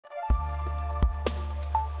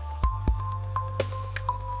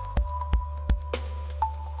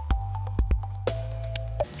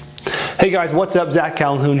Hey guys, what's up? Zach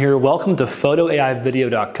Calhoun here. Welcome to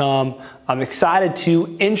photoaivideo.com. I'm excited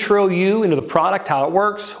to intro you into the product, how it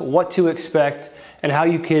works, what to expect, and how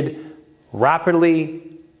you could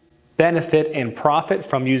rapidly benefit and profit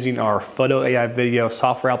from using our Photo AI Video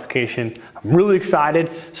software application. I'm really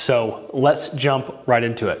excited, so let's jump right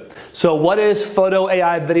into it. So what is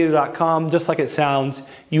photoaivideo.com? Just like it sounds,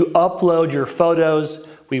 you upload your photos,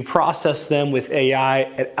 we process them with AI,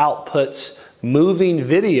 it outputs moving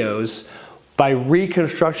videos by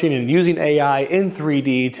reconstructing and using AI in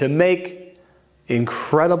 3D to make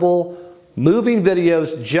incredible moving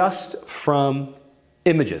videos just from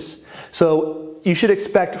images. So you should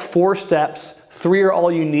expect 4 steps. 3 are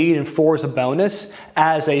all you need and 4 is a bonus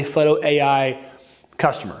as a Photo AI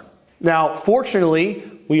customer. Now, fortunately,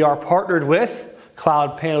 we are partnered with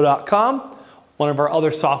CloudPano.com, one of our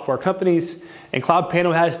other software companies, and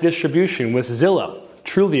CloudPano has distribution with Zillow,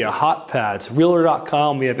 Truvia, HotPads,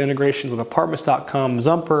 Realtor.com. We have integrations with Apartments.com,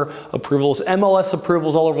 Zumper approvals, MLS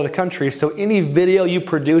approvals all over the country. So any video you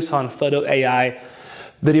produce on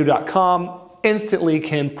photoaivideo.com instantly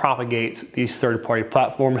can propagate these third-party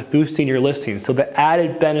platforms, boosting your listings. So the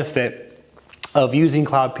added benefit of using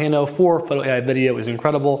CloudPano for Photo AI Video is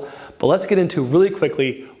incredible. But let's get into really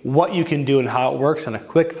quickly what you can do and how it works in a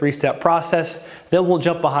quick 3-step process. Then we'll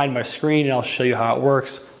jump behind my screen and I'll show you how it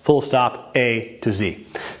works. Full stop, A to Z.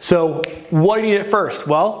 So what do you need at first?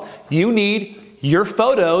 Well, you need your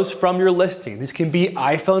photos from your listing. These can be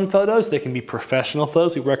iPhone photos, they can be professional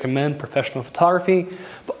photos. We recommend professional photography.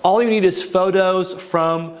 But all you need is photos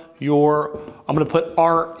from your, I'm gonna put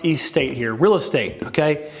our estate here, real estate,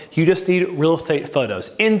 okay? You just need real estate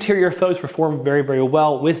photos. Interior photos perform very, very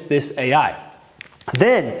well with this AI.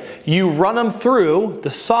 Then you run them through the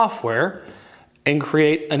software and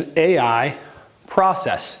create an AI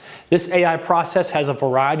process. This AI process has a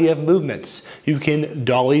variety of movements. You can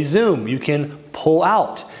dolly zoom, you can pull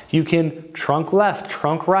out, you can trunk left,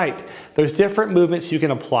 trunk right. There's different movements you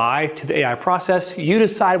can apply to the AI process. You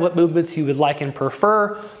decide what movements you would like and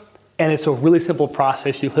prefer, and it's a really simple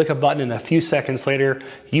process. You click a button and a few seconds later,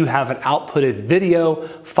 you have an outputted video,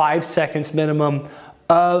 5 seconds minimum,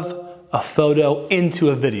 of a photo into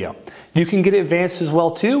a video. You can get advanced as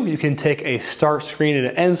well too. You can take a start screen and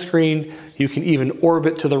an end screen. You can even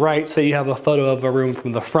orbit to the right. Say you have a photo of a room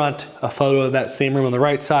from the front, a photo of that same room on the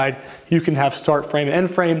right side. You can have start frame and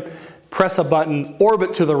end frame, press a button,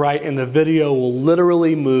 orbit to the right, and the video will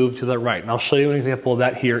literally move to the right. And I'll show you an example of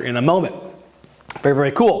that here in a moment. Very,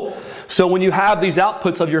 very cool. So when you have these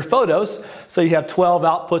outputs of your photos, so you have 12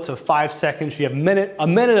 outputs of 5 seconds, you have a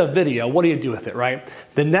minute of video, what do you do with it, right?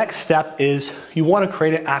 The next step is you want to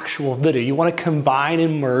create an actual video. You want to combine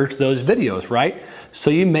and merge those videos, right? So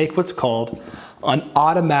you make what's called an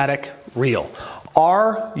automatic reel.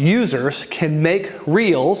 Our users can make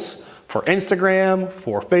reels for Instagram,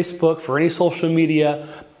 for Facebook, for any social media,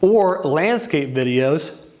 or landscape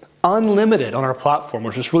videos unlimited on our platform,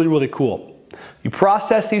 which is really, really cool. You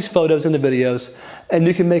process these photos into videos and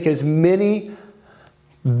you can make as many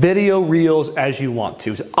video reels as you want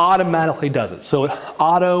to. It automatically does it. So it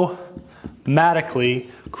automatically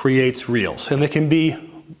creates reels, and they can be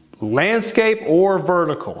landscape or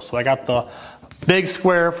vertical. So I got the big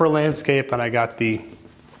square for landscape and I got the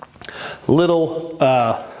little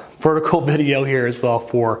vertical video here as well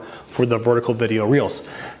for the vertical video reels.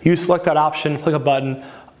 You select that option, click a button,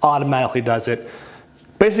 automatically does it.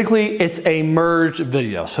 Basically, it's a merged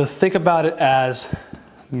video. So think about it as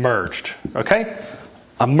merged, okay?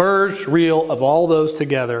 A merged reel of all those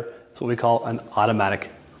together is what we call an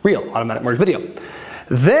automatic reel, automatic merged video.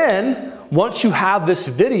 Then, once you have this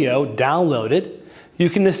video downloaded, you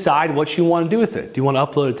can decide what you want to do with it. Do you want to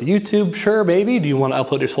upload it to YouTube? Sure, baby. Do you want to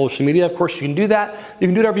upload it to social media? Of course, you can do that. You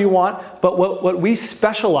can do whatever you want. But what we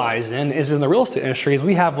specialize in is in the real estate industry is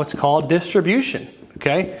we have what's called distribution,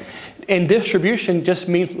 okay? And distribution just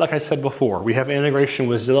means, like I said before, we have integration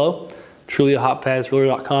with Zillow, Truvia, HotPads,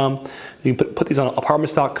 Realtor.com. You can put these on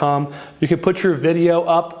Apartments.com. You can put your video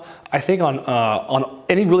up, I think, on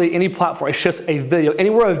any platform. It's just a video.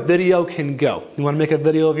 Anywhere a video can go. You want to make a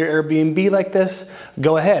video of your Airbnb like this?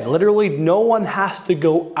 Go ahead. Literally, no one has to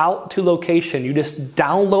go out to location. You just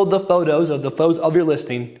download the photos of your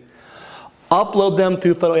listing, upload them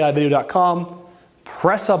through photoaivideo.com,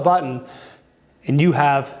 press a button, and you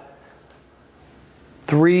have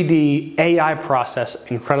 3D AI process,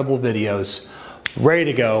 incredible videos, ready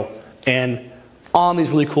to go, and on these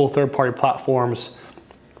really cool third-party platforms,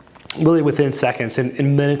 really within seconds,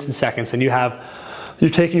 in minutes and seconds, and you're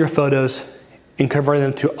taking your photos and converting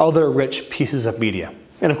them to other rich pieces of media.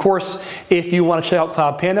 And of course, if you want to check out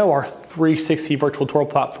CloudPano, our 360 virtual tour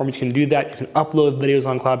platform, you can do that. You can upload videos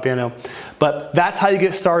on CloudPano. But that's how you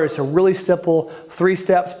get started. It's a really simple 3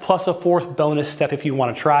 steps plus a 4th bonus step if you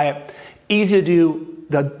want to try it. Easy to do.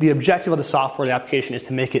 The objective of the software, the application, is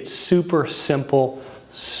to make it super simple,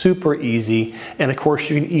 super easy. And of course,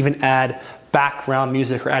 you can even add background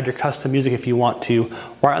music or add your custom music if you want to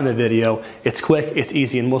right on the video. It's quick, it's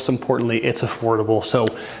easy, and most importantly, it's affordable. So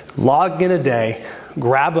log in a day,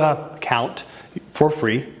 grab an account for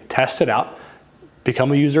free, test it out,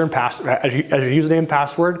 become a user and as your username and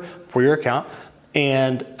password for your account,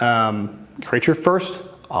 and create your first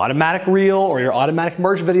automatic reel or your automatic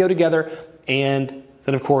merge video together. And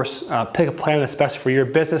then of course, pick a plan that's best for your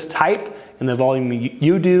business type and the volume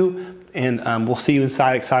you do. And we'll see you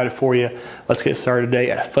inside, excited for you. Let's get started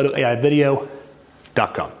today at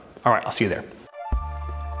photoaivideo.com. All right, I'll see you there.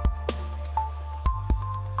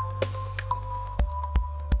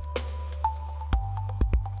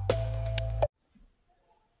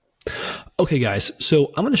 Okay guys, so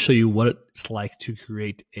I'm going to show you what it's like to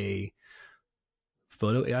create a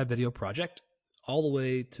photo AI video project all the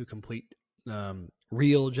way to complete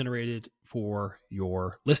reel generated for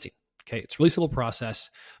your listing. Okay, it's a really simple process,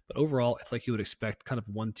 but overall it's like you would expect, kind of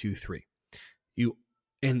 1, 2, 3.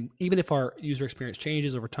 And even if our user experience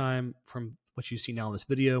changes over time from what you see now in this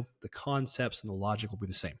video, the concepts and the logic will be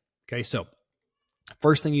the same. Okay, so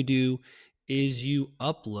first thing you do is you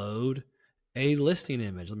upload a listing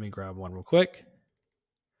image. Let me grab one real quick.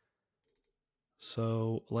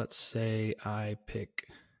 So let's say I pick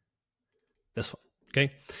this one.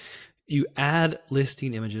 Okay, you add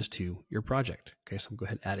listing images to your project. Okay, so I'm going to go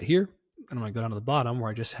ahead and add it here. And I'm going to go down to the bottom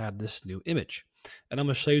where I just had this new image. And I'm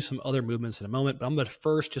going to show you some other movements in a moment, but I'm going to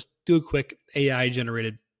first just do a quick AI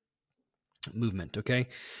generated movement. Okay,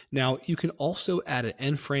 now you can also add an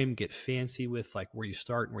end frame, get fancy with like where you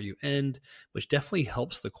start and where you end, which definitely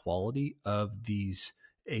helps the quality of these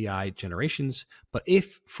AI generations. But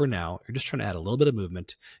if for now you're just trying to add a little bit of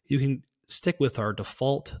movement, you can stick with our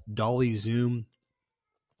default dolly zoom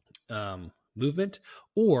movement,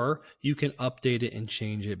 or you can update it and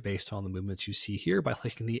change it based on the movements you see here by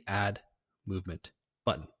clicking the add movement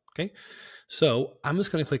button. Okay, so I'm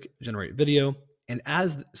just going to click generate video, and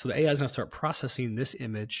so the AI is going to start processing this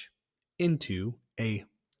image into in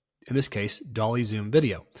this case, dolly zoom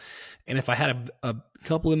video. And if I had a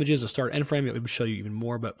couple images, a start end frame, it would show you even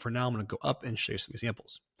more, but for now I'm going to go up and show you some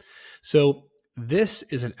examples. So this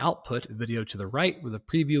is an output video to the right where the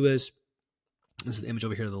preview is. This is the image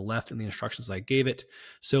over here to the left and the instructions I gave it.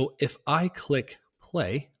 So if I click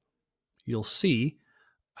play, you'll see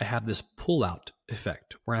I have this pull out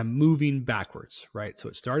effect where I'm moving backwards, right? So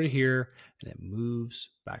it started here and it moves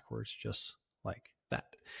backwards just like that.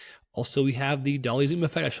 Also, we have the dolly zoom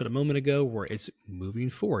effect I showed a moment ago where it's moving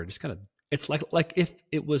forward. It's like if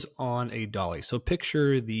it was on a dolly. So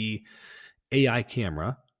picture the AI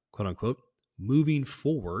camera, quote unquote, moving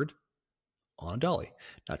forward on a dolly.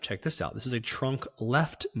 Now check this out. This is a trunk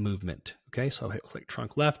left movement. Okay, so I'll click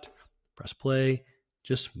trunk left, press play,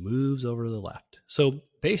 just moves over to the left. So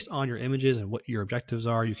based on your images and what your objectives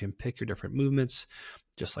are, you can pick your different movements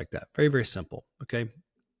just like that. Very, very simple. Okay.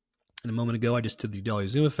 And a moment ago, I just did the dolly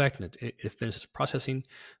zoom effect and it finishes processing.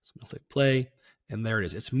 So I'm going to click play and there it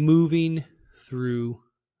is. It's moving through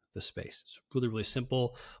the space. It's really, really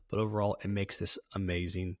simple, but overall it makes this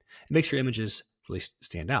amazing. It makes your images really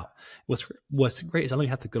stand out. What's great is I don't even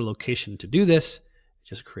have to go to location to do this. It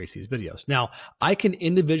just creates these videos. Now I can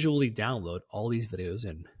individually download all these videos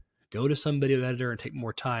and go to some video editor and take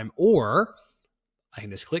more time, or I can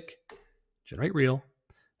just click generate reel.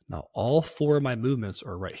 Now all 4 of my movements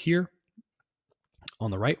are right here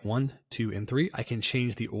on the right, 1, 2, and 3. I can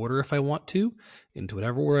change the order if I want to into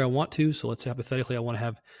whatever order I want to. So let's say hypothetically I want to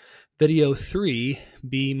have video 3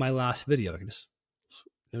 be my last video. I can just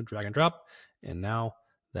drag and drop. And now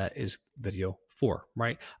that is video 4,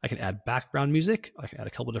 right? I can add background music. I can add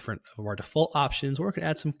a couple different of our default options, or I can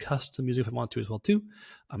add some custom music if I want to as well too.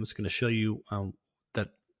 I'm just going to show you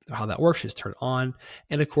how that works. Just turn it on.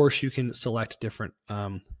 And of course you can select different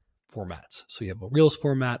formats. So you have a Reels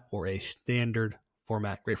format or a standard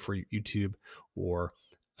format, great for YouTube or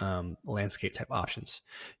landscape type options.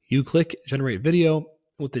 You click generate video.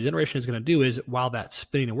 What the generation is going to do is, while that's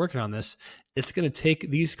spinning and working on this, it's going to take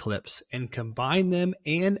these clips and combine them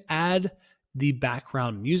and add the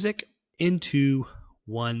background music into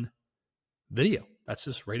one video. That's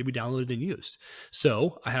just ready to be downloaded and used.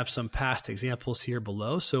 So I have some past examples here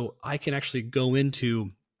below. So I can actually go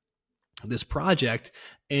into this project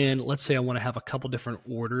and let's say I want to have a couple different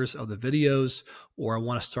orders of the videos, or I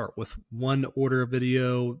want to start with one order of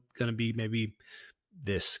video, going to be maybe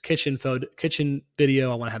this kitchen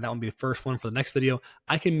video. I want to have that one be the first one for the next video.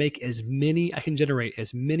 I can generate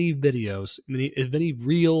as many videos, as many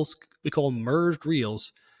reels, we call them merged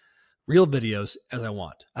reels, reel videos as I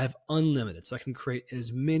want. I have unlimited, so I can create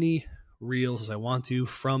as many reels as I want to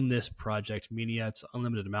from this project media. It's an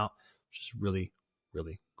unlimited amount, which is really,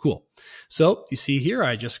 really cool. So you see here,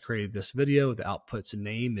 I just created this video. The output's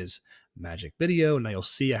name is Magic Video. Now you'll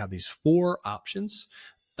see I have these 4 options.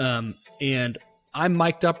 And I'm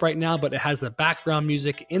mic'd up right now, but it has the background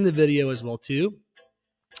music in the video as well too,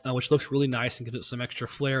 which looks really nice and gives it some extra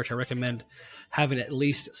flair, which I recommend having at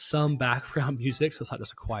least some background music, so it's not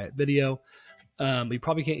just a quiet video. You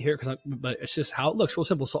probably can't hear it, but it's just how it looks, real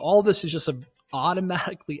simple. So all this is just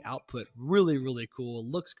automatically output. Really, really cool.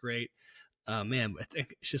 Looks great. Man, I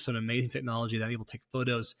think it's just an amazing technology that I'm able to take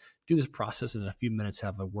photos, do this process, and in a few minutes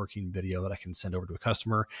have a working video that I can send over to a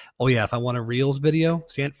customer. Oh yeah, if I want a Reels video,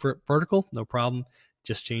 stand for vertical, no problem.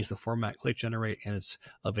 Just change the format, click generate, and it's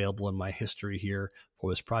available in my history here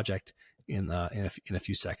for this project in a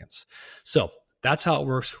few seconds. So that's how it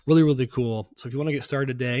works. Really, really cool. So if you want to get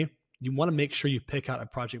started today, you want to make sure you pick out a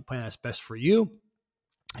project plan that's best for you.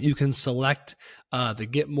 You can select the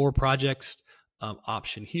Get More Projects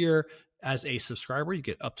option here. As a subscriber, you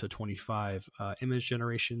get up to 25 image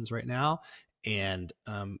generations right now, and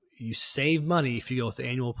you save money if you go with the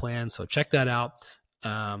annual plan. So check that out.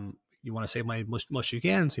 You want to save money most you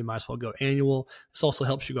can, so you might as well go annual. This also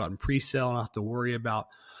helps you go out and pre-sale and not have to worry about,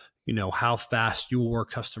 how fast your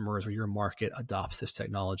customers or your market adopts this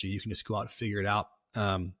technology. You can just go out and figure it out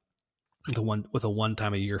with a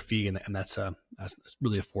one-time-a-year fee, and that's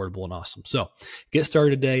really affordable and awesome. So get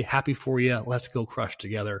started today. Happy for you. Let's go crush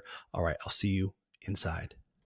together. All right, I'll see you inside.